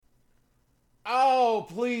Oh,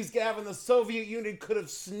 please, Gavin, the Soviet Union could have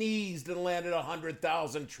sneezed and landed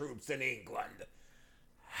 100,000 troops in England.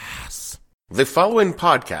 Yes. The following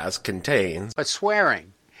podcast contains... But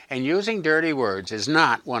swearing and using dirty words is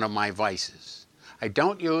not one of my vices. I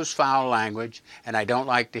don't use foul language, and I don't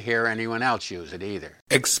like to hear anyone else use it either.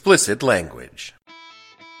 Explicit language.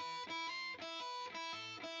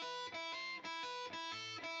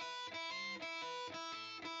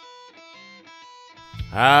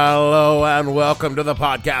 Hello and welcome to the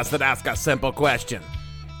podcast that asks a simple question.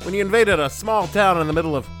 When you invaded a small town in the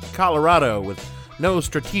middle of Colorado with no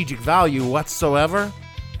strategic value whatsoever,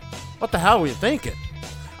 what the hell were you thinking?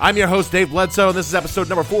 I'm your host, Dave Bledsoe, and this is episode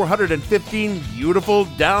number 415, beautiful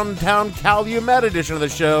downtown Calumet edition of the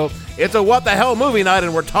show. It's a what the hell movie night,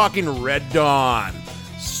 and we're talking Red Dawn.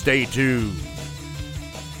 Stay tuned.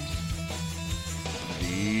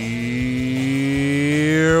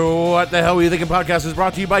 What the Hell Were You Thinking podcast is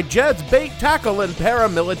brought to you by Jed's Bait, Tackle, and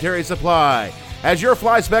Paramilitary Supply. Has your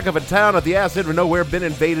fly speck of a town at the ass end of nowhere been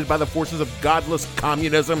invaded by the forces of godless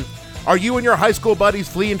communism? Are you and your high school buddies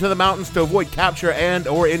fleeing to the mountains to avoid capture and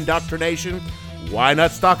or indoctrination? Why not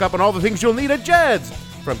stock up on all the things you'll need at Jed's?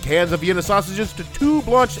 From cans of Vienna sausages to tube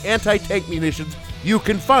launched anti-tank munitions, you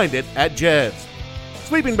can find it at Jed's.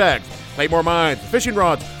 Sleeping bags, Claymore mines, fishing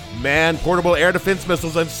rods, man-portable air defense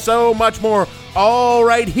missiles, and so much more, all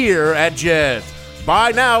right here at Jed's.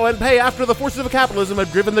 Buy now and pay after the forces of capitalism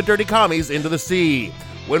have driven the dirty commies into the sea.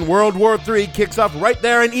 When World War III kicks off right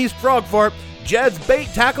there in East Frogfort, Jed's Bait,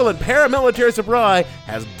 Tackle, and Paramilitary Supply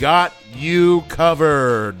has got you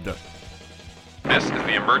covered. This is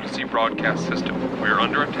the emergency broadcast system. We are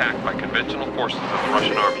under attack by conventional forces of the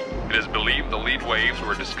Russian army. It is believed the lead waves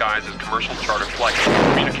were disguised as commercial charter flights.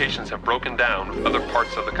 Communications have broken down with other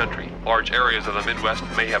parts of the country. Large areas of the Midwest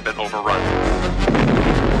may have been overrun.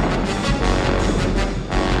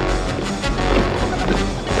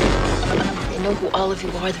 They know who all of you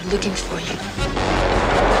are. They're looking for you.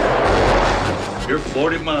 You're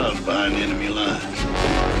 40 miles behind enemy lines.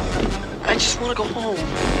 I just want to go home.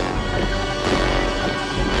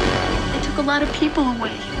 They took a lot of people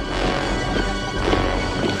away.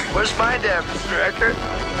 Where's my dad, Mr. Eckert?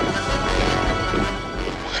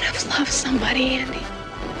 One of us loves somebody, Andy.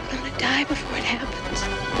 I'm gonna die before it happens.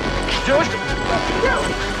 George!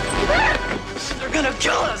 They're gonna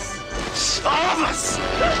kill us! All of us!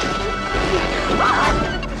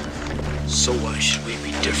 So why should we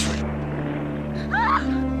be different?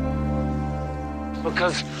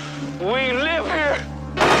 Because we live here!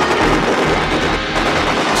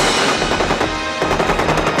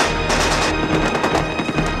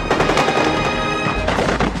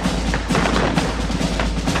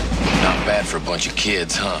 Not bad for a bunch of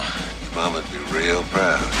kids, huh? Mama'd be real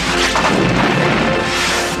proud.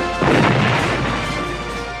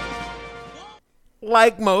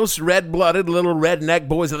 Like most red-blooded little redneck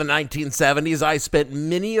boys of the 1970s, I spent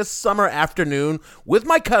many a summer afternoon with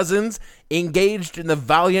my cousins engaged in the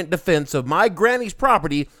valiant defense of my granny's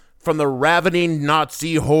property from the ravening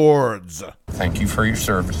Nazi hordes. Thank you for your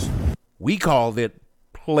service. We called it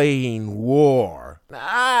playing war.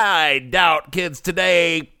 I doubt kids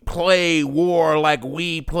today play war like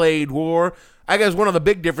we played war. I guess one of the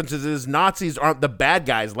big differences is Nazis aren't the bad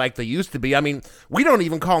guys like they used to be. I mean, we don't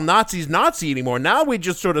even call Nazis Nazi anymore. Now we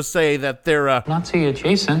just sort of say that they're Nazi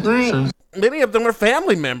adjacent. So. Many of them are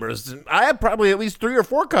family members. I have probably at least 3 or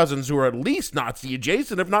 4 cousins who are at least Nazi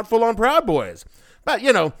adjacent, if not full-on Proud Boys. But,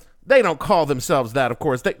 you know, they don't call themselves that, of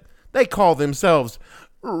course. They call themselves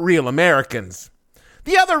real Americans.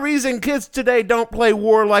 The other reason kids today don't play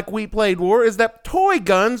war like we played war is that toy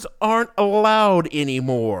guns aren't allowed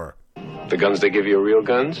anymore. The guns they give you are real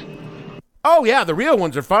guns? Oh, yeah, the real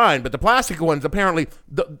ones are fine, but the plastic ones, apparently,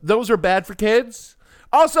 those are bad for kids.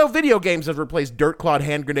 Also, video games have replaced dirt-clawed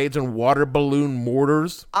hand grenades and water balloon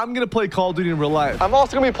mortars. I'm going to play Call of Duty in real life. I'm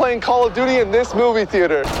also going to be playing Call of Duty in this movie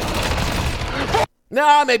theater.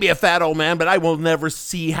 Nah, maybe a fat old man, but I will never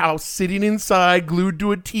see how sitting inside, glued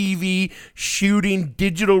to a TV, shooting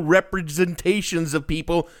digital representations of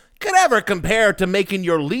people could ever compare to making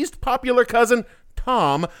your least popular cousin,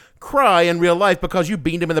 Tom, cry in real life because you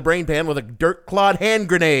beamed him in the brain pan with a dirt-clawed hand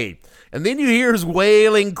grenade. And then you hear his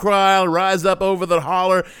wailing cry rise up over the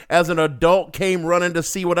holler as an adult came running to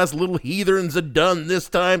see what us little heathens had done this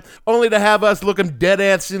time, only to have us look him dead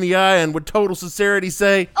ass in the eye and with total sincerity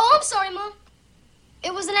say, "Oh, I'm sorry, Mom.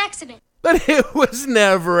 It was an accident." But it was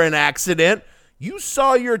never an accident. You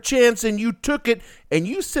saw your chance and you took it, and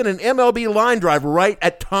you sent an MLB line drive right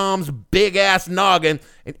at Tom's big-ass noggin,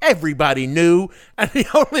 and everybody knew. And the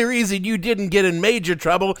only reason you didn't get in major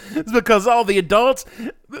trouble is because all the adults,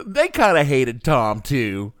 they kind of hated Tom,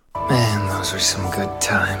 too. Man, those were some good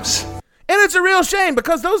times. And it's a real shame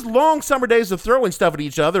because those long summer days of throwing stuff at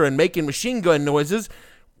each other and making machine gun noises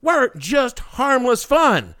weren't just harmless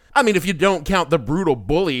fun. I mean, if you don't count the brutal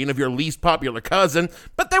bullying of your least popular cousin,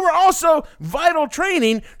 but they were also vital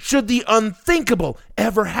training should the unthinkable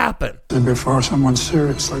ever happen. And before someone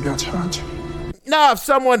seriously gets hurt. Now, if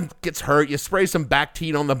someone gets hurt, you spray some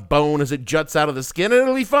Bactine on the bone as it juts out of the skin and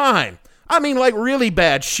it'll be fine. I mean, like really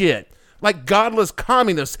bad shit. Like godless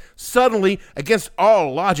communists suddenly, against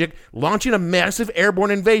all logic, launching a massive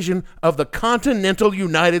airborne invasion of the continental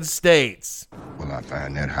United States. Well, I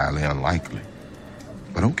find that highly unlikely.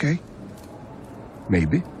 But okay.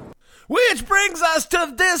 Maybe. Which brings us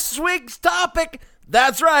to this week's topic.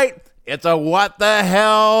 That's right. It's a what the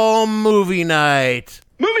hell movie night.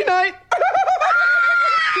 Movie night!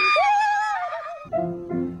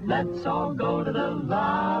 Let's all go to the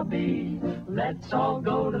lobby. Let's all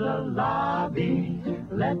go to the lobby.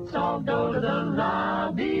 Let's all go to the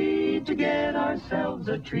lobby to get ourselves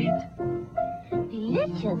a treat.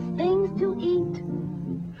 Delicious things to eat.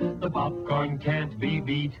 The popcorn can't be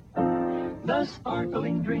beat. The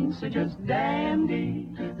sparkling drinks are just dandy.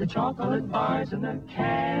 The chocolate bars and the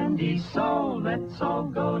candy. So let's all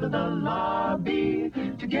go to the lobby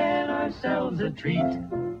to get ourselves a treat.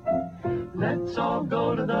 Let's all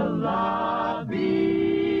go to the lobby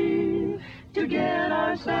to get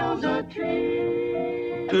ourselves a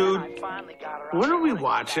treat. Dude, what are we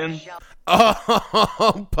watching?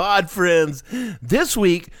 Oh, pod friends. This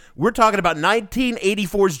week, we're talking about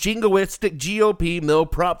 1984's jingoistic GOP mill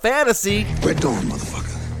prop fantasy. We're done, motherfucker.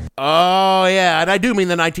 Oh, yeah, and I do mean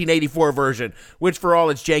the 1984 version, which for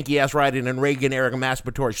all its janky-ass writing and Reagan-era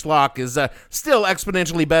masturbatory schlock is still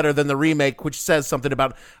exponentially better than the remake, which says something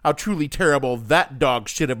about how truly terrible that dog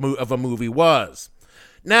shit of a movie was.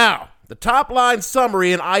 Now, the top-line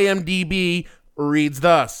summary in IMDb reads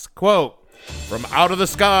thus, quote, "From out of the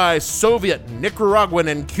sky, Soviet, Nicaraguan,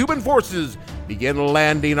 and Cuban forces begin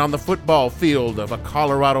landing on the football field of a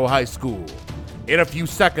Colorado high school. In a few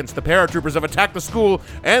seconds, the paratroopers have attacked the school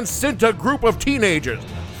and sent a group of teenagers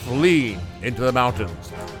fleeing into the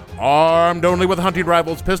mountains. Armed only with hunting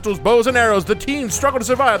rifles, pistols, bows, and arrows, the teens struggle to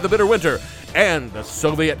survive the bitter winter, and the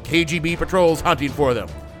Soviet KGB patrols hunting for them.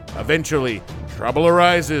 Eventually, trouble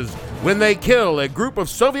arises when they kill a group of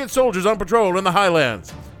Soviet soldiers on patrol in the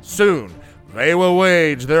highlands. Soon, they will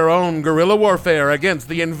wage their own guerrilla warfare against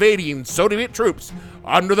the invading Soviet troops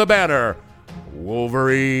under the banner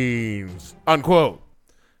Wolverines," unquote.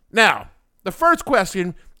 Now, the first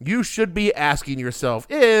question you should be asking yourself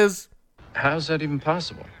is, how's that even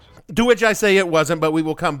possible? To which I say it wasn't, but we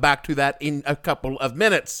will come back to that in a couple of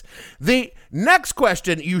minutes. The next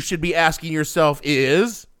question you should be asking yourself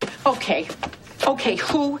is, Okay,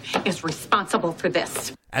 who is responsible for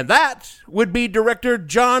this? And that would be director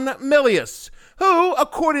John Milius, who,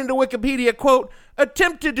 according to Wikipedia, quote,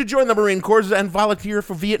 attempted to join the Marine Corps and volunteer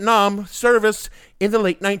for Vietnam service in the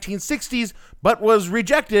late 1960s, but was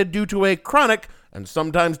rejected due to a chronic and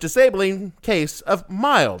sometimes disabling case of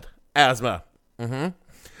mild asthma.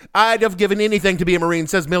 I'd have given anything to be a Marine,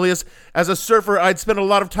 says Milius. As a surfer, I'd spent a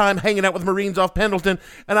lot of time hanging out with Marines off Pendleton,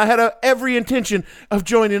 and I had every intention of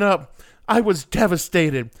joining up. I was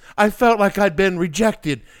devastated. I felt like I'd been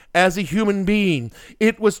rejected as a human being.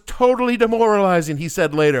 It was totally demoralizing, he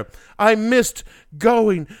said later. I missed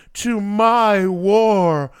going to my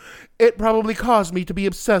war. It probably caused me to be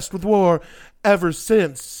obsessed with war ever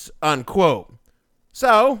since, unquote.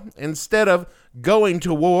 So, instead of going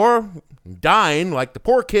to war, dying like the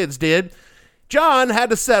poor kids did, John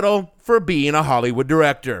had to settle for being a Hollywood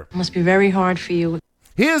director. It must be very hard for you.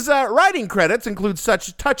 His writing credits include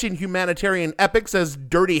such touching humanitarian epics as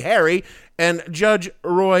Dirty Harry and Judge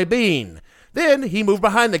Roy Bean. Then he moved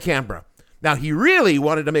behind the camera. Now, he really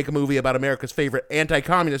wanted to make a movie about America's favorite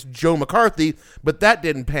anti-communist Joe McCarthy, but that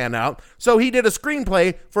didn't pan out, so he did a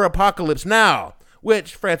screenplay for Apocalypse Now,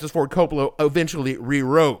 which Francis Ford Coppola eventually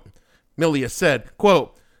rewrote. Milius said,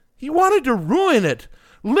 quote, "He wanted to ruin it,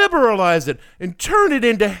 liberalize it, and turn it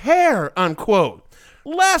into hair," unquote.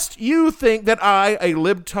 Lest you think that I, a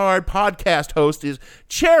libtard podcast host, is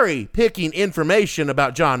cherry-picking information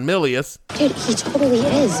about John Milius. Dude, he totally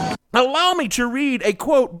is. Allow me to read a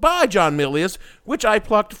quote by John Milius, which I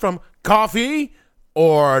plucked from Coffee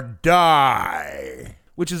or Die,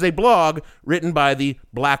 which is a blog written by the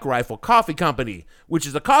Black Rifle Coffee Company, which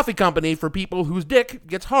is a coffee company for people whose dick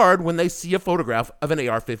gets hard when they see a photograph of an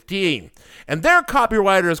AR-15. And their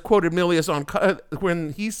copywriter has quoted Milius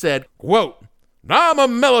when he said, quote, "I'm a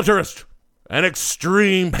militarist, an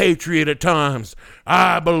extreme patriot at times.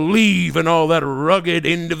 I believe in all that rugged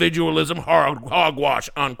individualism hogwash,"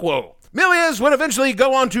 unquote. Milius would eventually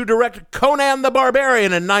go on to direct Conan the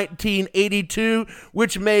Barbarian in 1982,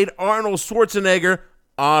 which made Arnold Schwarzenegger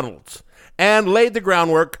Arnold, and laid the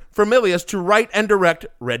groundwork for Milius to write and direct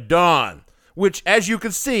Red Dawn, which, as you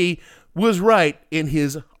can see, was right in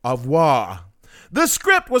his au revoir. The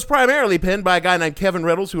script was primarily penned by a guy named Kevin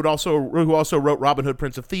Reynolds, who also wrote Robin Hood,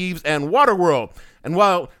 Prince of Thieves, and Waterworld. And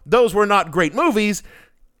while those were not great movies,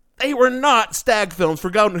 they were not stag films for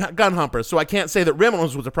gun humpers, so I can't say that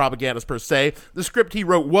Reynolds was a propagandist per se. The script he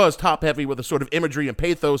wrote was top-heavy with a sort of imagery and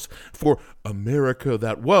pathos for America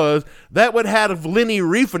that would have Leni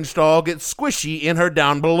Riefenstahl get squishy in her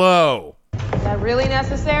Down Below. Is that really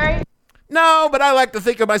necessary? No, but I like to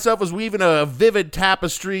think of myself as weaving a vivid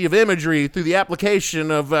tapestry of imagery through the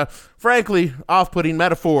application of, frankly, off-putting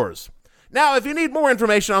metaphors. Now, if you need more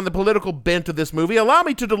information on the political bent of this movie, allow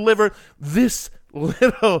me to deliver this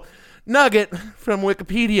little nugget from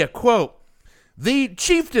Wikipedia. Quote, "The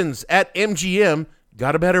chieftains at MGM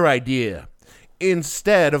got a better idea.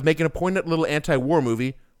 Instead of making a poignant little anti-war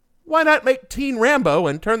movie, why not make Teen Rambo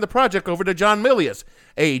and turn the project over to John Milius,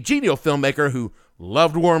 a genial filmmaker who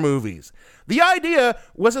loved war movies? The idea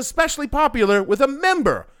was especially popular with a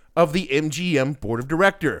member of the MGM Board of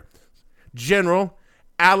Directors, General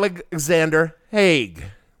Alexander Haig,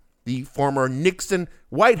 the former Nixon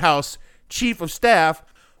White House Chief of Staff,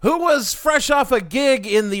 who was fresh off a gig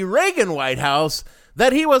in the Reagan White House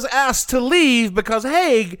that he was asked to leave because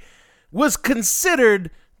Haig was considered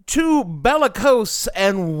too bellicose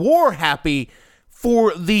and war-happy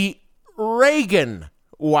for the Reagan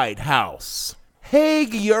White House.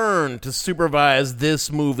 Haig yearned to supervise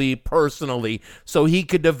this movie personally so he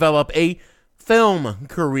could develop a film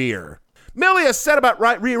career. Milius set about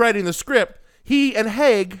rewriting the script. He and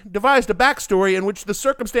Haig devised a backstory in which the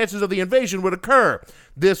circumstances of the invasion would occur.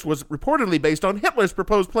 This was reportedly based on Hitler's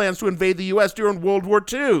proposed plans to invade the U.S. during World War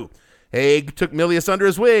II. Haig took Milius under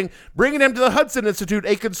his wing, bringing him to the Hudson Institute,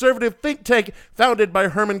 a conservative think tank founded by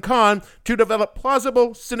Herman Kahn, to develop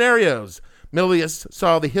plausible scenarios. Milius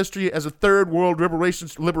saw the history as a third world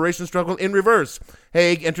liberation struggle in reverse.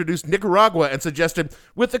 Haig introduced Nicaragua and suggested,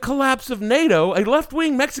 with the collapse of NATO, a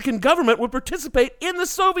left-wing Mexican government would participate in the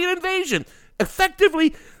Soviet invasion,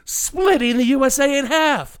 effectively splitting the USA in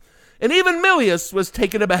half. And even Milius was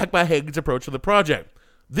taken aback by Haig's approach to the project.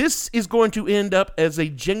 This is going to end up as a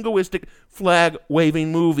jingoistic,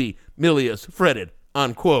 flag-waving movie, Milius fretted,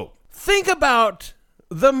 unquote. Think about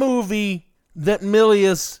the movie that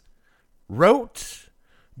Milius wrote,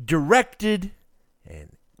 directed,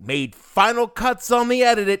 and made final cuts on the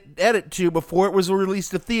edit to before it was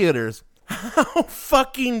released to theaters. How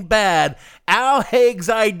fucking bad Al Haig's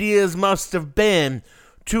ideas must have been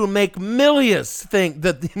to make Milius think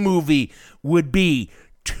that the movie would be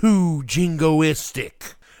too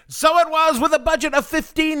jingoistic. So it was with a budget of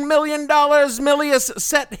 $15 million, Milius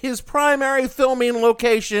set his primary filming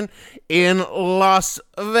location in Las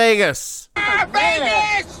Vegas.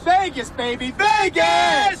 Vegas! Vegas, baby!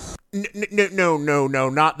 Vegas! No,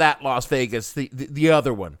 not that Las Vegas. The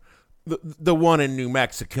other one. The one in New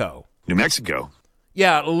Mexico. New Mexico?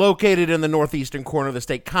 Yeah, located in the northeastern corner of the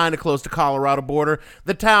state, kind of close to Colorado border.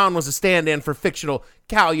 The town was a stand-in for fictional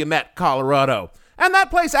Calumet, Colorado. And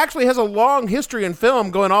that place actually has a long history in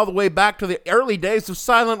film, going all the way back to the early days of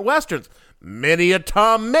silent westerns. Many a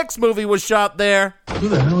Tom Mix movie was shot there. Who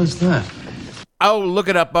the hell is that? Oh, look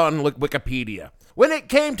it up on Wikipedia. When it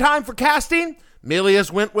came time for casting,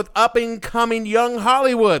 Milius went with up-and-coming young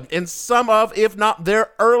Hollywood in some of, if not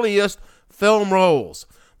their earliest, film roles.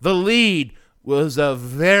 The lead was a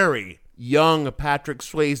very young Patrick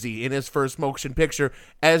Swayze in his first motion picture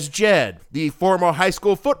as Jed, the former high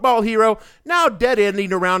school football hero, now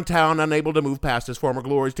dead-ending around town, unable to move past his former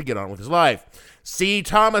glories to get on with his life. C.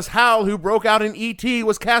 Thomas Howell, who broke out in E.T.,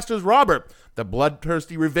 was cast as Robert, the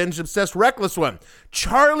bloodthirsty, revenge-obsessed, reckless one.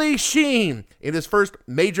 Charlie Sheen, in his first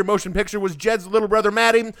major motion picture, was Jed's little brother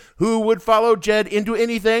Matty, who would follow Jed into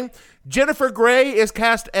anything. Jennifer Grey is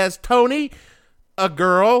cast as Tony, a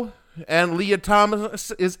girl, and Leah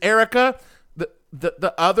Thomas is Erica,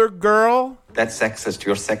 the other girl. That's sexist.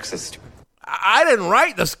 You're sexist. I didn't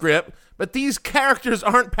write the script, but these characters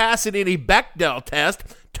aren't passing any Bechdel test.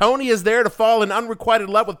 Tony is there to fall in unrequited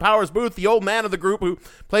love with Powers Booth, the old man of the group who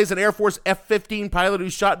plays an Air Force F-15 pilot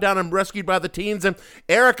who's shot down and rescued by the teens, and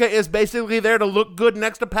Erica is basically there to look good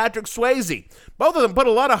next to Patrick Swayze. Both of them put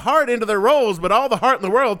a lot of heart into their roles, but all the heart in the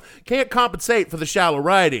world can't compensate for the shallow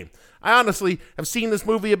writing. I honestly have seen this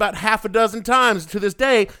movie about half a dozen times. To this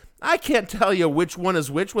day, I can't tell you which one is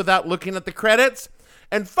which without looking at the credits.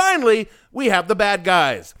 And finally, we have the bad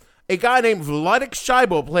guys. A guy named Vladimir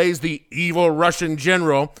Scheibel plays the evil Russian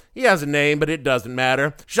general. He has a name, but it doesn't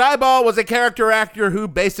matter. Scheibel was a character actor who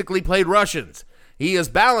basically played Russians. He is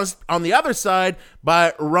balanced on the other side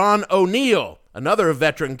by Ron O'Neal, another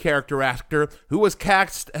veteran character actor who was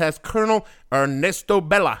cast as Colonel Ernesto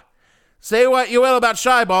Bella. Say what you will about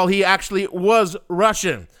Scheibel, he actually was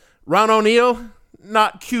Russian. Ron O'Neal,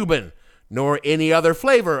 not Cuban, nor any other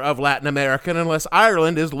flavor of Latin American unless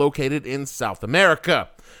Ireland is located in South America.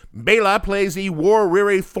 Bela plays a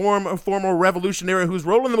war-weary former revolutionary whose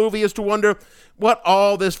role in the movie is to wonder what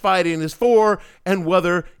all this fighting is for and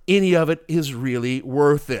whether any of it is really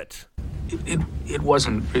worth it. It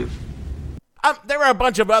wasn't. There were a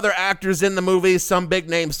bunch of other actors in the movie, some big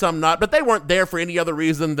names, some not, but they weren't there for any other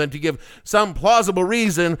reason than to give some plausible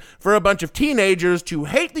reason for a bunch of teenagers to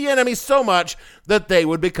hate the enemy so much that they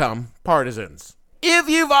would become partisans. If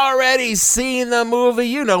you've already seen the movie,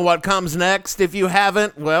 you know what comes next. If you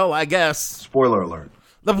haven't, well, I guess. Spoiler alert.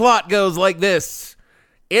 The plot goes like this.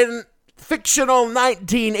 In fictional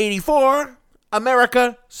 1984,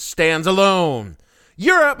 America stands alone.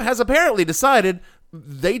 Europe has apparently decided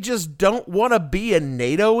they just don't want to be in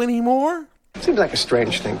NATO anymore? Seems like a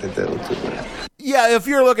strange thing to do. Yeah, if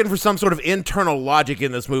you're looking for some sort of internal logic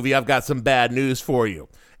in this movie, I've got some bad news for you.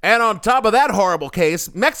 And on top of that horrible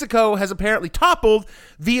case, Mexico has apparently toppled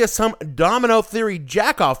via some domino theory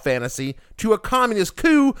jack-off fantasy to a communist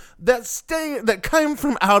coup that came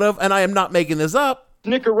from out of, and I am not making this up,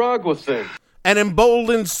 Nicaragua thing. An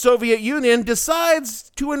emboldened Soviet Union decides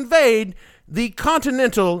to invade the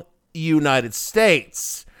continental United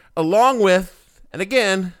States, along with, and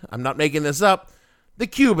again, I'm not making this up, the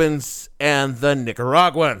Cubans and the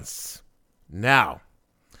Nicaraguans. Now,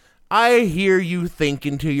 I hear you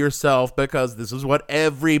thinking to yourself, because this is what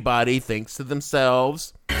everybody thinks to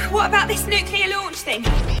themselves. What about this nuclear launch thing?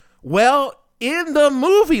 Well, in the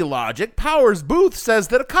movie logic, Powers Booth says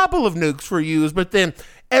that a couple of nukes were used, but then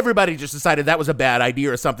everybody just decided that was a bad idea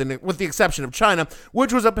or something, with the exception of China,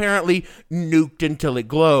 which was apparently nuked until it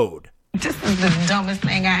glowed. This is the dumbest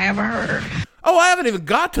thing I ever heard. Oh, I haven't even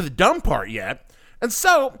got to the dumb part yet. And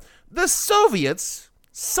so, the Soviets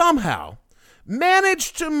somehow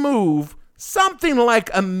managed to move something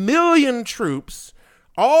like 1 million troops,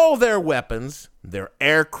 all their weapons, their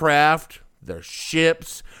aircraft, their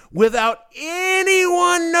ships, without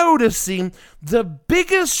anyone noticing the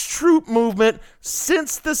biggest troop movement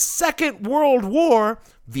since the Second World War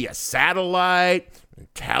via satellite,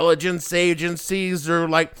 intelligence agencies, or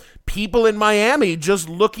like people in Miami just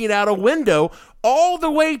looking out a window, all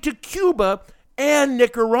the way to Cuba and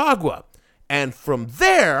Nicaragua. And from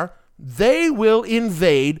there, they will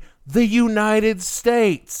invade the United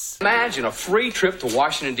States. Imagine a free trip to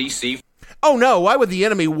Washington, D.C. Oh no, why would the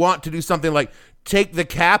enemy want to do something like take the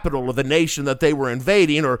capital of the nation that they were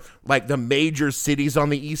invading, or like the major cities on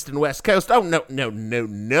the east and west coast? Oh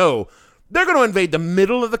no. They're going to invade the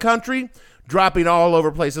middle of the country, dropping all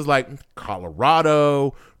over places like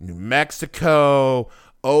Colorado, New Mexico,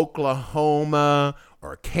 Oklahoma,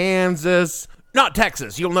 or Kansas. Not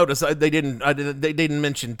Texas. You'll notice they didn't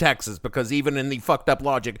mention Texas, because even in the fucked up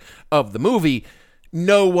logic of the movie,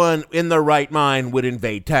 no one in their right mind would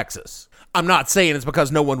invade Texas. I'm not saying it's because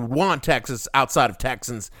no one would want Texas outside of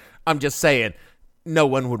Texans. I'm just saying no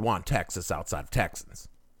one would want Texas outside of Texans.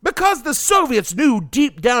 Because the Soviets knew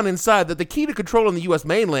deep down inside that the key to controlling the U.S.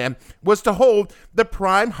 mainland was to hold the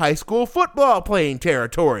prime high school football playing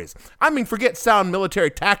territories. I mean, forget sound military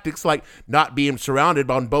tactics like not being surrounded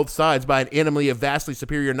on both sides by an enemy of vastly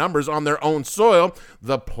superior numbers on their own soil.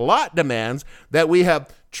 The plot demands that we have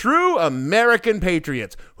true American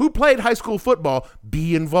patriots who played high school football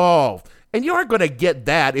be involved. And you aren't going to get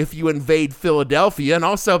that if you invade Philadelphia. And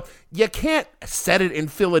also, you can't set it in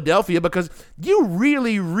Philadelphia because you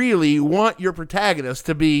really, really want your protagonist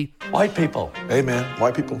to be white people. Amen.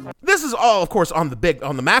 White people. This is all, of course, on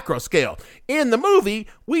the macro scale. In the movie,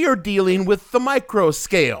 we are dealing with the micro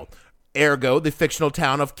scale. Ergo, the fictional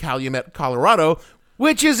town of Calumet, Colorado,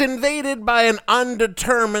 which is invaded by an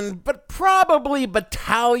undetermined but probably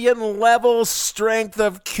battalion-level strength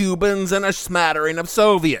of Cubans and a smattering of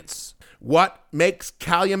Soviets. What makes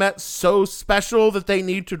Calumet so special that they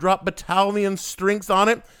need to drop battalion strength on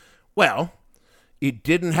it? Well, it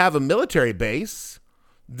didn't have a military base.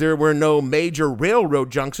 There were no major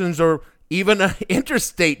railroad junctions or even an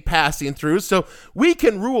interstate passing through, so we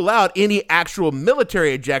can rule out any actual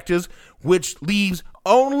military objectives, which leaves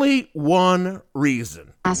only one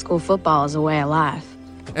reason. High school football is a way of life.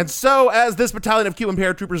 And so, as this battalion of Cuban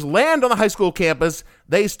paratroopers land on the high school campus,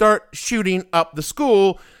 they start shooting up the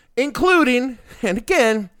school, including, and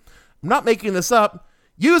again, I'm not making this up,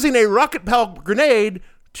 using a rocket-propelled grenade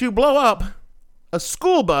to blow up a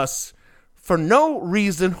school bus for no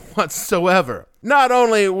reason whatsoever. Not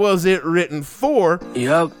only was it written for...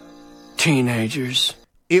 Yup, teenagers.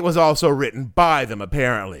 It was also written by them,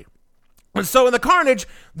 apparently. And so in the carnage,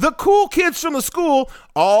 the cool kids from the school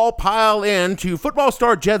all pile into football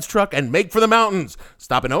star Jed's truck and make for the mountains,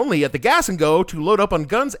 stopping only at the Gas and Go to load up on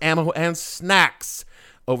guns, ammo, and snacks.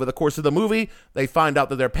 Over the course of the movie, they find out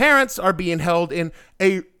that their parents are being held in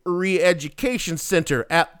a re-education center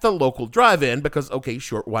at the local drive-in because, okay,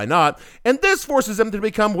 sure, why not? And this forces them to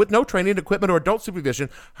become, with no training, equipment, or adult supervision,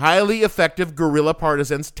 highly effective guerrilla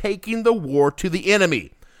partisans taking the war to the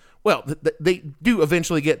enemy. Well, they do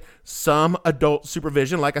eventually get some adult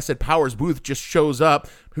supervision. Like I said, Powers Booth just shows up,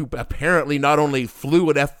 who apparently not only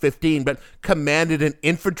flew an F-15, but commanded an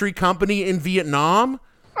infantry company in Vietnam.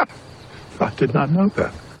 I did not know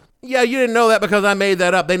that. Yeah, you didn't know that because I made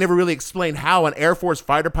that up. They never really explained how an Air Force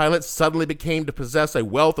fighter pilot suddenly became to possess a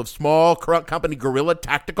wealth of small company guerrilla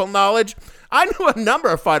tactical knowledge. I knew a number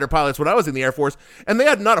of fighter pilots when I was in the Air Force, and they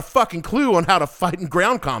had not a fucking clue on how to fight in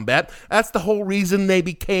ground combat. That's the whole reason they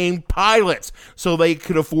became pilots, so they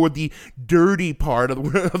could afford the dirty part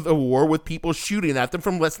of the war with people shooting at them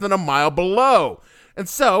from less than a mile below. And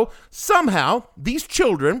so, somehow, these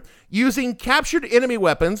children, using captured enemy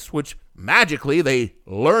weapons, which magically they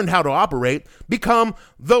learned how to operate, become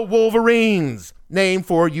the Wolverines, named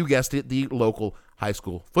for, you guessed it, the local high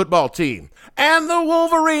school football team. And the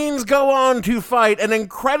Wolverines go on to fight an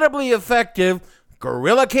incredibly effective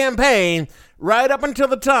guerrilla campaign right up until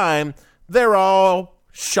the time they're all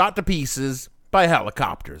shot to pieces by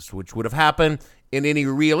helicopters, which would have happened in any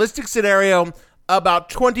realistic scenario about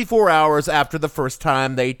 24 hours after the first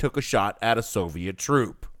time they took a shot at a Soviet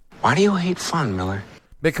troop. Why do you hate fun, Miller?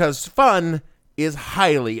 Because fun is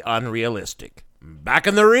highly unrealistic. Back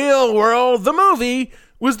in the real world, the movie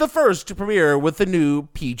was the first to premiere with the new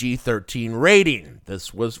PG-13 rating.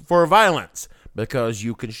 This was for violence, because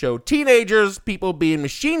you can show teenagers, people being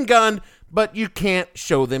machine gunned, but you can't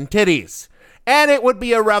show them titties. And it would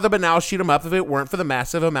be a rather banal shoot 'em up if it weren't for the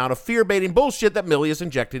massive amount of fear-baiting bullshit that Milius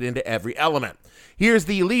injected into every element. Here's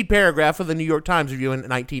the lead paragraph of the New York Times review in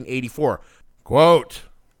 1984. Quote,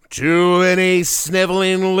 "To any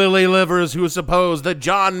sniveling lily-livers who suppose that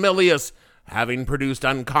John Milius, having produced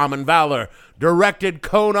Uncommon Valor, directed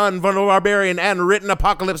Conan the Barbarian, and written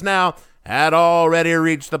Apocalypse Now, had already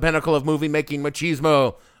reached the pinnacle of movie-making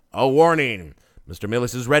machismo, a warning. Mr.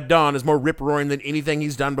 Milius's Red Dawn is more rip-roaring than anything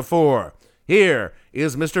he's done before. Here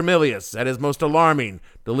is Mr. Milius at his most alarming,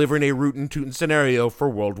 delivering a rootin' scenario for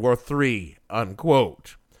World War III,"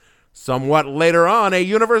 unquote. Somewhat later on, a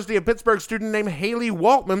University of Pittsburgh student named Haley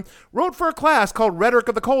Waltman wrote for a class called Rhetoric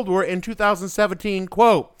of the Cold War in 2017,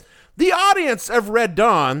 quote, "The audience of Red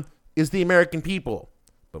Dawn is the American people,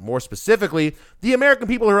 but more specifically, the American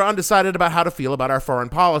people who are undecided about how to feel about our foreign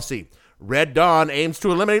policy. Red Dawn aims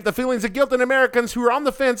to eliminate the feelings of guilt in Americans who are on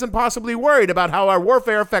the fence and possibly worried about how our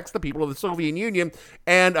warfare affects the people of the Soviet Union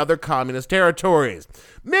and other communist territories.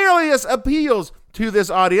 Milius appeals to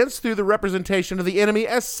this audience through the representation of the enemy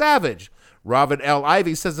as savage. Robert L.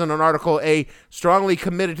 Ivey says in an article, a strongly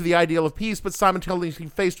committed to the ideal of peace but simultaneously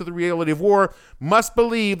faced with the reality of war must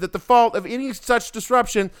believe that the fault of any such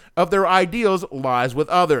disruption of their ideals lies with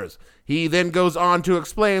others. He then goes on to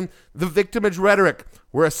explain the victimage rhetoric,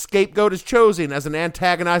 where a scapegoat is chosen as an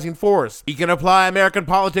antagonizing force. He can apply American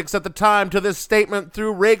politics at the time to this statement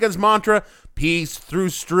through Reagan's mantra, peace through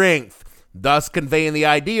strength, thus conveying the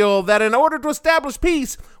ideal that in order to establish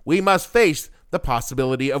peace, we must face the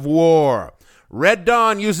possibility of war. Red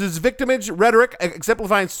Dawn uses victimage rhetoric,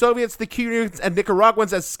 exemplifying Soviets, the Cubans, and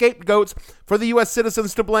Nicaraguans as scapegoats for the U.S.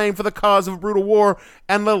 citizens to blame for the cause of brutal war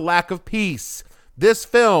and the lack of peace. This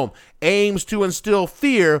film aims to instill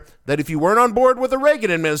fear that if you weren't on board with the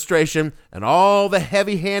Reagan administration and all the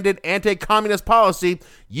heavy-handed anti-communist policy,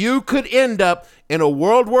 you could end up in a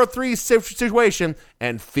World War III situation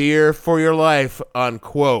and fear for your life,"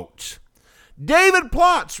 unquote. David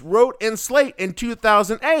Plotz wrote in Slate in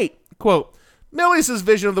 2008, quote, "Milius's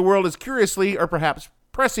vision of the world is curiously, or perhaps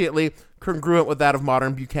presciently, congruent with that of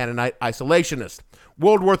modern Buchananite isolationists.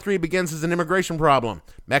 World War III begins as an immigration problem.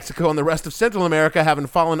 Mexico and the rest of Central America having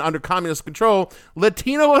fallen under communist control,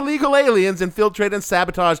 Latino illegal aliens infiltrate and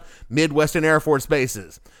sabotage Midwestern Air Force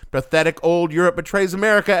bases. Pathetic old Europe betrays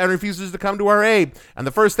America and refuses to come to our aid. And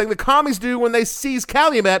the first thing the commies do when they seize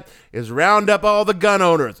Calumet is round up all the gun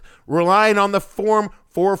owners, relying on the Form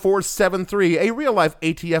 4473, a real-life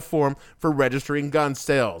ATF form for registering gun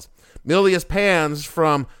sales. Milius pans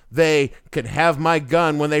from They can have my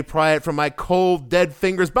gun when they pry it from my cold, dead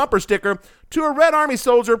fingers bumper sticker to a Red Army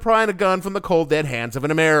soldier prying a gun from the cold, dead hands of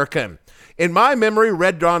an American. In my memory,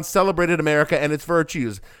 Red Dawn celebrated America and its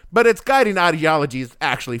virtues, but its guiding ideology is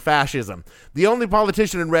actually fascism. The only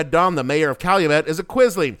politician in Red Dawn, the mayor of Calumet, is a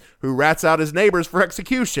quisling who rats out his neighbors for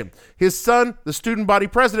execution. His son, the student body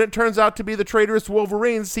president, turns out to be the traitorous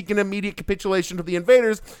Wolverines seeking immediate capitulation to the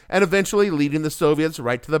invaders and eventually leading the Soviets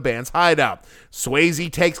right to the band's hideout.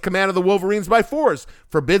 Swayze takes command of the Wolverines by force,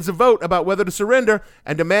 forbids a vote about whether to surrender,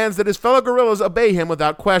 and demands that his fellow guerrillas obey him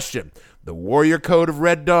without question. The warrior code of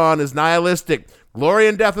Red Dawn is nihilistic. Glory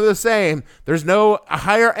and death are the same. There's no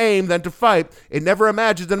higher aim than to fight. It never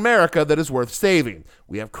imagines an America that is worth saving.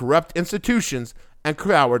 We have corrupt institutions and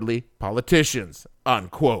cowardly politicians."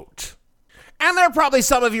 Unquote. And there are probably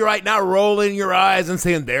some of you right now rolling your eyes and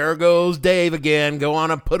saying, "There goes Dave again. Go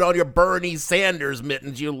on and put on your Bernie Sanders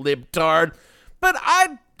mittens, you libtard." But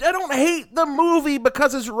I don't hate the movie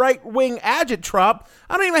because it's right-wing agitprop.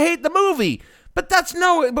 I don't even hate the movie. But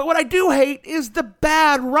what I do hate is the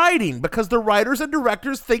bad writing, because the writers and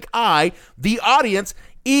directors think I, the audience,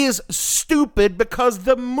 is stupid because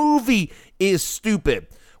the movie is stupid.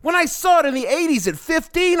 When I saw it in the 80s at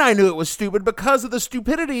 15, I knew it was stupid because of the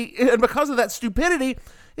stupidity, and because of that stupidity,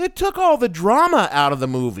 it took all the drama out of the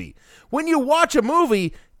movie. When you watch a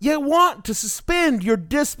movie, you want to suspend your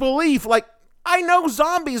disbelief. Like, I know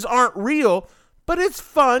zombies aren't real, but it's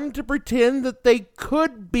fun to pretend that they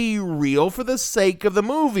could be real for the sake of the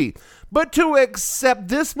movie. But to accept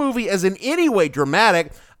this movie as in any way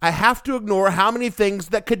dramatic, I have to ignore how many things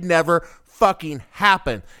that could never fucking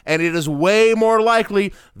happen. And it is way more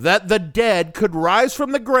likely that the dead could rise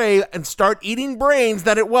from the grave and start eating brains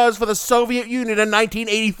than it was for the Soviet Union in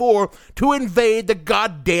 1984 to invade the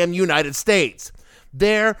goddamn United States.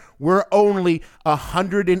 There were only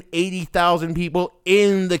 180,000 people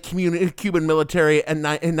in the Cuban military in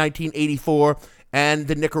 1984, and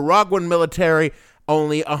the Nicaraguan military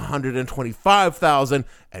only 125,000,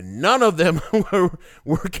 and none of them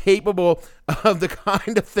were capable of the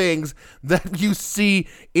kind of things that you see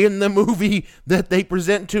in the movie that they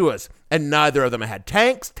present to us. And neither of them had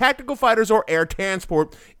tanks, tactical fighters, or air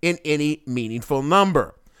transport in any meaningful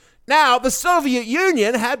number. Now, the Soviet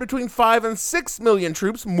Union had between 5 and 6 million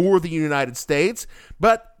troops, more than the United States,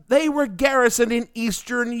 but they were garrisoned in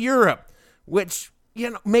Eastern Europe, which,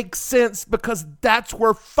 makes sense because that's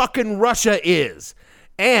where fucking Russia is.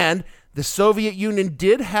 And the Soviet Union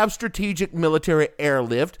did have strategic military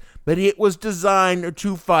airlift, but it was designed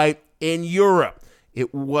to fight in Europe.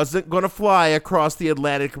 It wasn't going to fly across the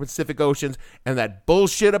Atlantic and Pacific Oceans, and that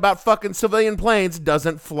bullshit about fucking civilian planes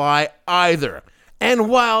doesn't fly either. And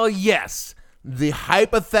while, yes, the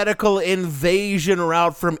hypothetical invasion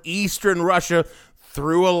route from eastern Russia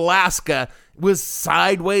through Alaska was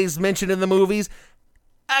sideways mentioned in the movies,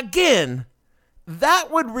 again,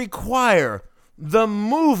 that would require the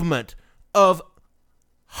movement of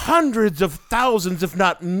hundreds of thousands, if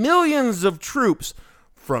not millions of troops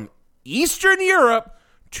from Eastern Europe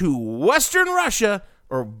to Western Russia,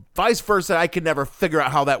 or vice versa. I could never figure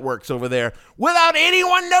out how that works over there without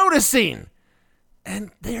anyone noticing.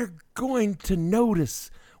 And they're going to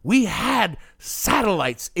notice. We had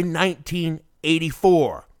satellites in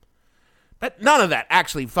 1984. But none of that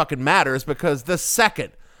actually fucking matters, because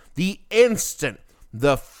the instant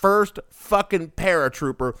the first fucking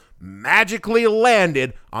paratrooper magically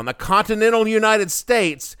landed on the continental United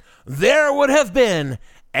States, there would have been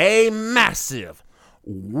a massive,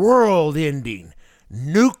 world-ending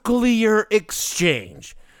nuclear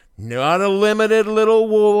exchange. Not a limited little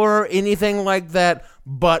war or anything like that,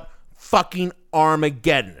 but fucking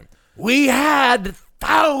Armageddon. We had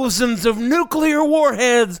thousands of nuclear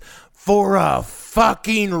warheads for a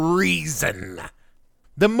fucking reason.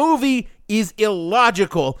 The movie is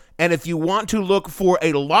illogical, and if you want to look for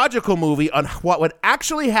a logical movie on what would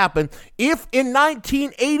actually happen if in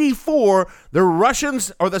 1984 the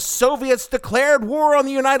Russians or the Soviets declared war on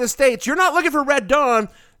the United States, you're not looking for Red Dawn.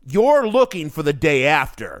 You're looking for The Day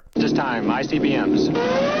After. This time, ICBMs.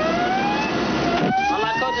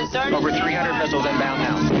 Over 300 missiles inbound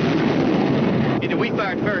now. Either we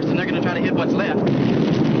fired first and they're going to try to hit what's left.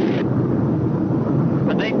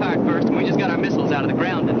 But they fired first and we just got our missiles out of the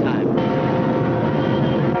ground in time.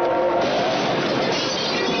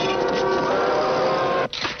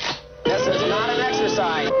 This is not an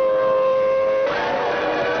exercise.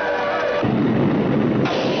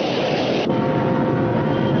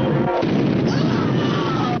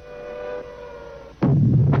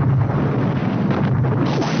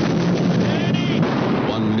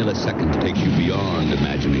 Second takes you beyond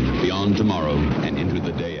imagining, beyond tomorrow, and into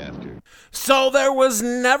the day after. So there was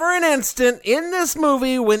never an instant in this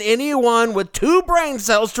movie when anyone with two brain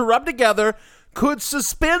cells to rub together could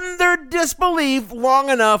suspend their disbelief long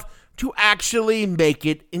enough to actually make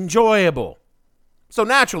it enjoyable. So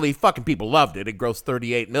naturally, fucking people loved it. It grossed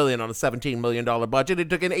 $38 million on a $17 million budget. It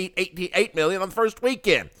took in $88 million on the first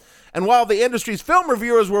weekend. And while the industry's film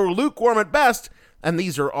reviewers were lukewarm at best, and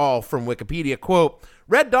these are all from Wikipedia, quote,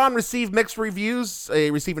 Red Dawn received mixed reviews,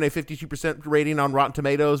 receiving a 52% rating on Rotten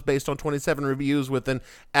Tomatoes based on 27 reviews with an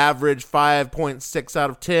average 5.6 out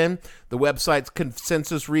of 10. The website's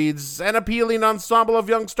consensus reads, an appealing ensemble of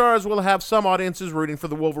young stars will have some audiences rooting for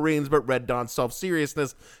the Wolverines, but Red Dawn's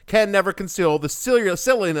self-seriousness can never conceal the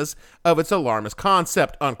silliness of its alarmist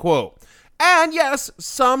concept, unquote. And yes,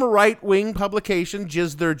 some right-wing publication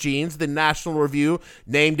jizzed their jeans. The National Review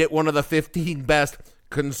named it one of the 15 best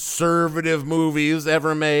conservative movies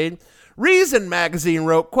ever made. Reason magazine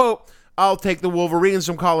wrote, quote, I'll take the Wolverines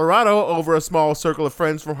from Colorado over a small circle of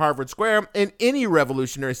friends from Harvard Square in any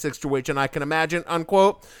revolutionary situation I can imagine,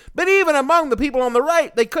 unquote. But even among the people on the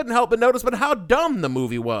right, they couldn't help but notice how dumb the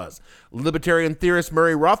movie was. Libertarian theorist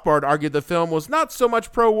Murray Rothbard argued the film was not so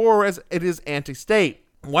much pro-war as it is anti-state.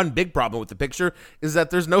 One big problem with the picture is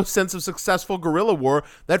that there's no sense of successful guerrilla war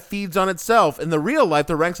that feeds on itself. In the real life,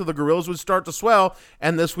 the ranks of the guerrillas would start to swell,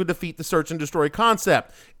 and this would defeat the search and destroy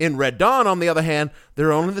concept. In Red Dawn, on the other hand, there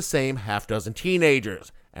are only the same half-dozen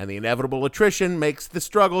teenagers, and the inevitable attrition makes the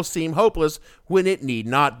struggle seem hopeless when it need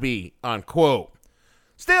not be, unquote.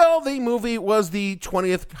 Still, the movie was the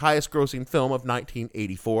 20th highest-grossing film of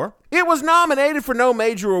 1984. It was nominated for no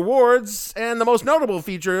major awards, and the most notable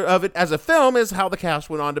feature of it as a film is how the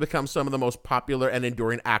cast went on to become some of the most popular and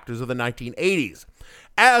enduring actors of the 1980s.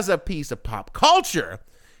 As a piece of pop culture,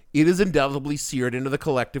 it is indelibly seared into the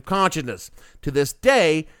collective consciousness. To this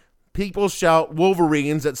day, people shout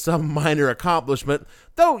Wolverines at some minor accomplishment,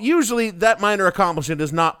 though usually that minor accomplishment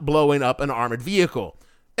is not blowing up an armored vehicle.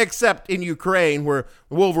 Except in Ukraine, where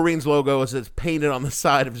the Wolverine's logo is painted on the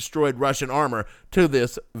side of destroyed Russian armor to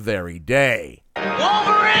this very day.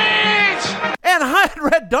 Wolverines! And had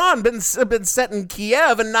Red Dawn been set in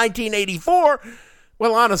Kiev in 1984,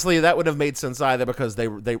 well, honestly, that would have made sense either because they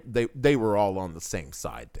were all on the same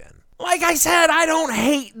side then. Like I said, I don't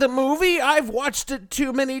hate the movie. I've watched it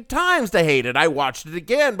too many times to hate it. I watched it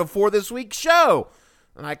again before this week's show.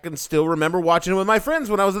 And I can still remember watching it with my friends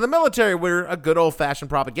when I was in the military, where a good old-fashioned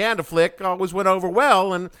propaganda flick always went over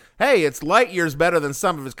well, and hey, it's light years better than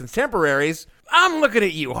some of his contemporaries. I'm looking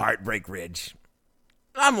at you, Heartbreak Ridge.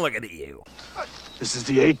 I'm looking at you. This is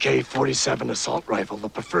the AK-47 assault rifle, the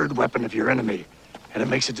preferred weapon of your enemy, and it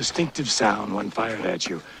makes a distinctive sound when fired at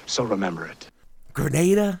you, so remember it.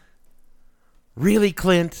 Grenada? Really,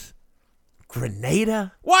 Clint?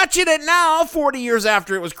 Grenada? Watching it now, 40 years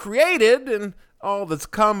after it was created, and all that's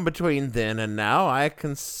come between then and now, I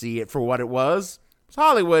can see it for what it was. It's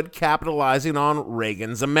Hollywood capitalizing on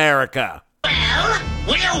Reagan's America. Well,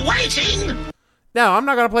 we're waiting! Now, I'm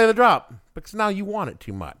not going to play the drop, because now you want it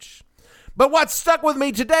too much. But what stuck with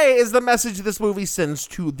me today is the message this movie sends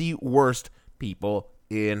to the worst people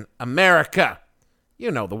in America. You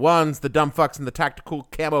know, the ones, the dumb fucks in the tactical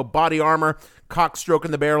camo body armor, cock stroking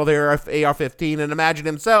the barrel of their AR-15 and imagine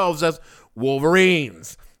themselves as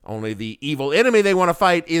Wolverines. Only the evil enemy they want to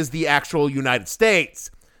fight is the actual United States.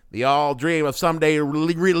 They all dream of someday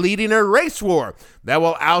leading a race war that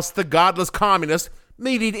will oust the godless communists,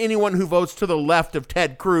 meeting anyone who votes to the left of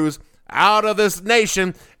Ted Cruz out of this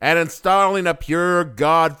nation and installing a pure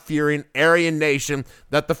God-fearing Aryan nation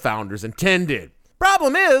that the founders intended.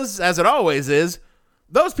 Problem is, as it always is,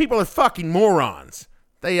 those people are fucking morons.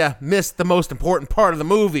 They missed the most important part of the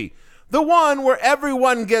movie. The one where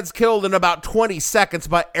everyone gets killed in about 20 seconds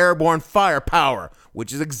by airborne firepower,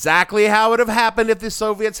 which is exactly how it would have happened if the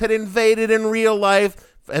Soviets had invaded in real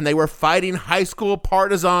life and they were fighting high school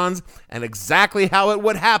partisans, and exactly how it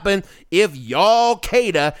would happen if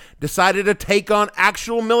Al-Qaeda decided to take on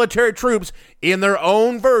actual military troops in their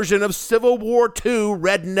own version of Civil War II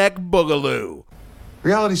redneck boogaloo.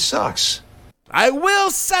 Reality sucks. I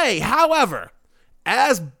will say, however,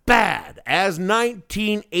 as bad as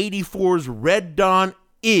 1984's Red Dawn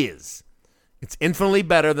is, it's infinitely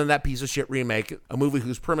better than that piece of shit remake, a movie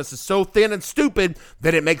whose premise is so thin and stupid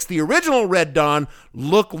that it makes the original Red Dawn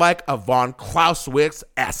look like a von Clausewitz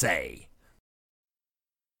essay.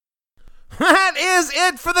 That is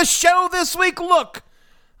it for the show this week. Look,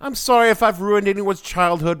 I'm sorry if I've ruined anyone's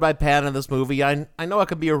childhood by panning this movie. I know I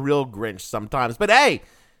can be a real Grinch sometimes, but hey,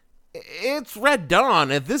 it's Red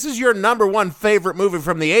Dawn. If this is your number one favorite movie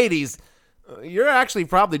from the 80s, you're actually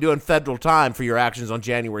probably doing federal time for your actions on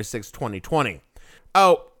January 6, 2020.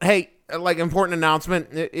 Oh, hey, important announcement.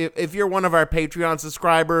 If you're one of our Patreon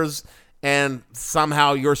subscribers and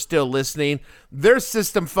somehow you're still listening, their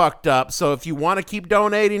system fucked up. So if you want to keep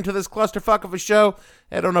donating to this clusterfuck of a show,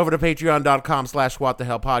 head on over to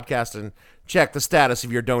patreon.com/whatthehellpodcast and check the status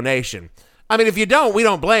of your donation. I mean, if you don't, we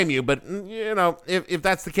don't blame you. But, if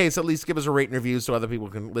that's the case, at least give us a rate and review so other people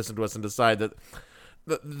can listen to us and decide that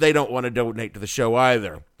they don't want to donate to the show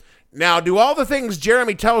either. Now, do all the things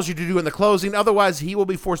Jeremy tells you to do in the closing. Otherwise, he will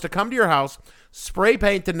be forced to come to your house, spray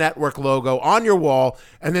paint the network logo on your wall,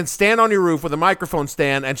 and then stand on your roof with a microphone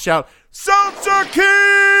stand and shout, "Seltzer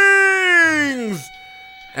Kings!"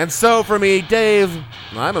 And so, for me, Dave,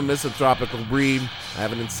 I'm a misanthropical breed. I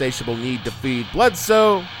have an insatiable need to feed.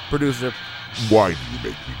 Bledsoe, producer. Why do you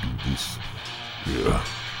make me do this? Yeah.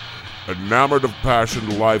 Enamored of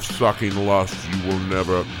passion, life-sucking lust, you will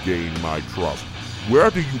never gain my trust.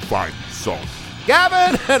 Where do you find these songs?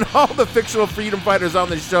 Gavin and all the fictional freedom fighters on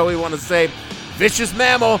the show, we want to say, vicious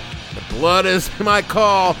mammal, the blood is my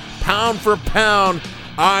call. Pound for pound,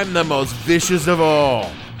 I'm the most vicious of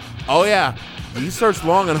all. Oh yeah, we searched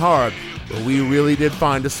long and hard, but we really did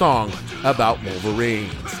find a song about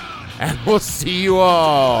Wolverines. And we'll see you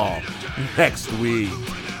all next week.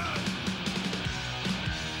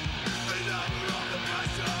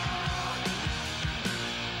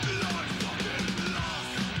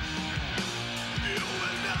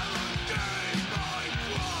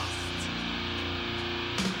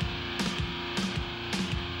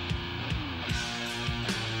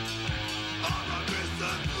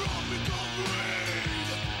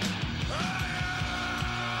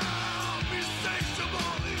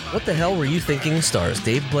 What the Hell Were You Thinking stars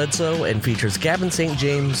Dave Bledsoe and features Gavin St.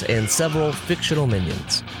 James and several fictional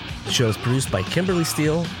minions. The show is produced by Kimberly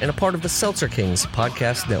Steele and a part of the Seltzer Kings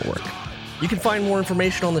podcast network. You can find more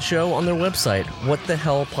information on the show on their website,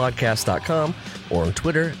 whatthehellpodcast.com, or on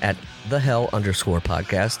Twitter at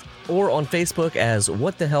 @thehell_podcast, or on Facebook as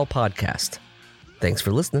What the Hell Podcast. Thanks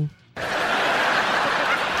for listening.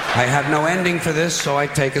 I have no ending for this, so I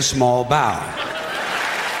take a small bow.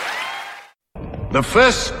 The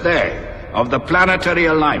first day of the planetary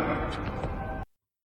alignment